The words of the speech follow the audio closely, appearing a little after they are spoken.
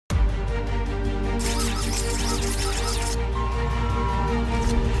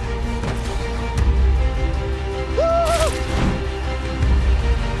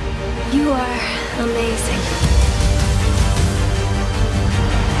Amazing.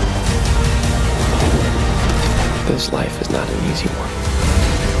 This life is not an easy one.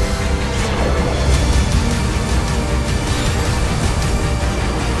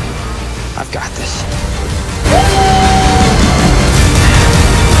 I've got this.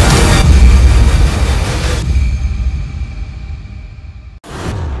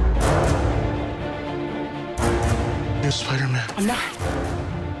 You're Spider-Man. I'm not.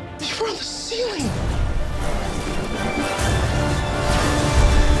 You're on the ceiling.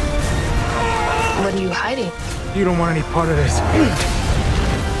 What are you hiding? You don't want any part of this.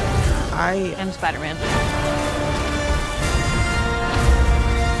 I am Spider-Man.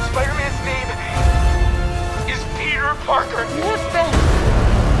 Spider-Man's name is Peter Parker. Yes, Ben.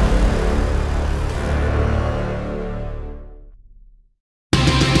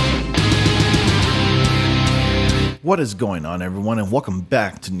 What is going on, everyone, and welcome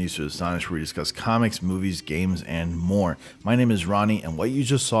back to News to Astonish, where we discuss comics, movies, games, and more. My name is Ronnie, and what you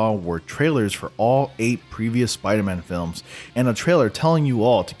just saw were trailers for all 8 previous Spider-Man films, and a trailer telling you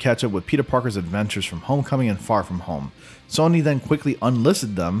all to catch up with Peter Parker's adventures from Homecoming and Far From Home. Sony then quickly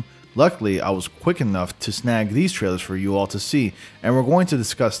unlisted them. Luckily, I was quick enough to snag these trailers for you all to see, and we're going to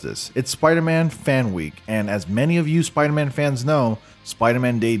discuss this. It's Spider-Man Fan Week, and as many of you Spider-Man fans know,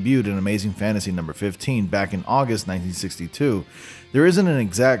 Spider-Man debuted in Amazing Fantasy number 15 back in August 1962. There isn't an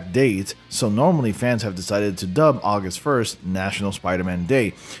exact date, so normally fans have decided to dub August 1st National Spider-Man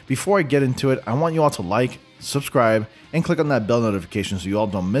Day. Before I get into it, I want you all to like, subscribe, and click on that bell notification so you all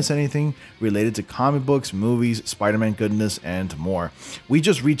don't miss anything related to comic books, movies, Spider-Man goodness, and more. We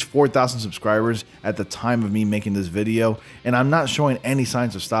just reached 4,000 subscribers at the time of me making this video, and I'm not showing any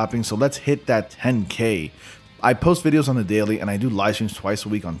signs of stopping, so let's hit that 10K. I post videos on the daily, and I do live streams twice a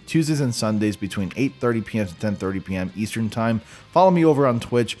week on Tuesdays and Sundays between 8:30 p.m. to 10:30 p.m. Eastern Time. Follow me over on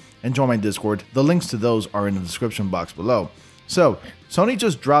Twitch and join my Discord. The links to those are in the description box below. So, Sony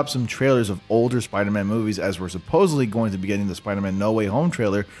just dropped some trailers of older Spider-Man movies, as we're supposedly going to be getting the Spider-Man No Way Home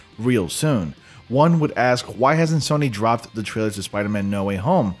trailer real soon. One would ask, why hasn't Sony dropped the trailers to Spider-Man No Way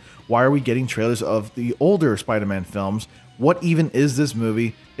Home? Why are we getting trailers of the older Spider-Man films? What even is this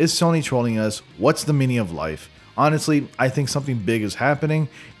movie? Is Sony trolling us? What's the meaning of life? Honestly, I think something big is happening,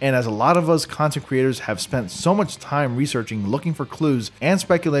 and as a lot of us content creators have spent so much time researching, looking for clues, and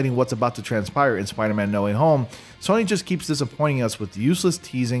speculating what's about to transpire in Spider-Man No Way Home, Sony just keeps disappointing us with useless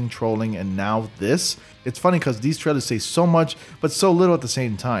teasing, trolling, and now this? It's funny because these trailers say so much, but so little at the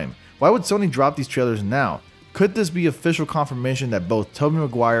same time. Why would Sony drop these trailers now? Could this be official confirmation that both Tobey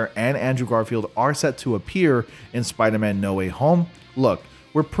Maguire and Andrew Garfield are set to appear in Spider-Man No Way Home? Look,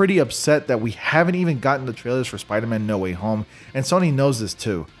 we're pretty upset that we haven't even gotten the trailers for Spider-Man No Way Home, and Sony knows this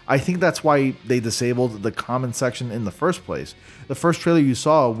too. I think that's why they disabled the comment section in the first place. The first trailer you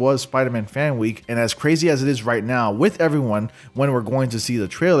saw was Spider-Man Fan Week, and as crazy as it is right now with everyone when we're going to see the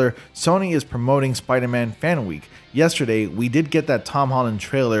trailer, Sony is promoting Spider-Man Fan Week. Yesterday, we did get that Tom Holland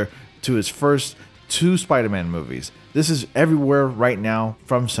trailer to his first 2 Spider-Man movies. This is everywhere right now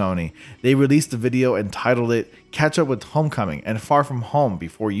from Sony. They released the video and titled it Catch Up with Homecoming and Far From Home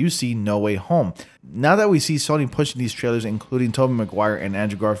before you see No Way Home. Now that we see Sony pushing these trailers, including Tobey Maguire and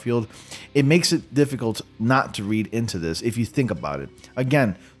Andrew Garfield, it makes it difficult not to read into this if you think about it.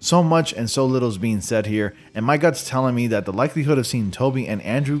 Again, so much and so little is being said here, and my gut's telling me that the likelihood of seeing Tobey and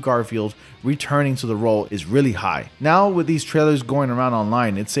Andrew Garfield returning to the role is really high. Now, with these trailers going around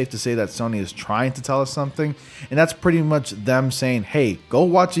online, it's safe to say that Sony is trying to tell us something, and that's pretty much them saying, hey, go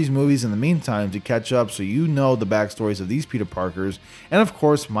watch these movies in the meantime to catch up so you know the backstories of these Peter Parkers, and of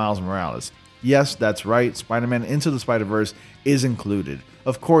course, Miles Morales. Yes, that's right, Spider-Man Into the Spider-Verse is included.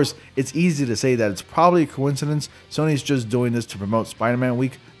 Of course, it's easy to say that it's probably a coincidence Sony's just doing this to promote Spider-Man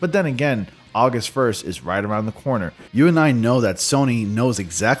Week, but then again, August 1st is right around the corner. You and I know that Sony knows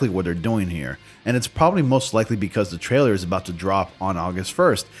exactly what they're doing here, and it's probably most likely because the trailer is about to drop on August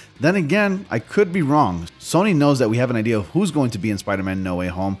 1st. Then again, I could be wrong. Sony knows that we have an idea of who's going to be in Spider-Man No Way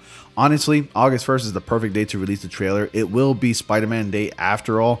Home. Honestly, August 1st is the perfect day to release the trailer. It will be Spider-Man Day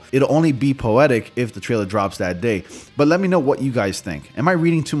after all. It'll only be poetic if the trailer drops that day. But let me know what you guys think. Am I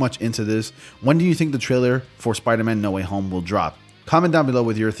reading too much into this? When do you think the trailer for Spider-Man No Way Home will drop? Comment down below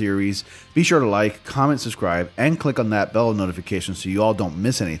with your theories. Be sure to like, comment, subscribe, and click on that bell notification so you all don't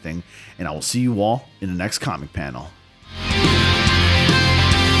miss anything. And I will see you all in the next comic panel.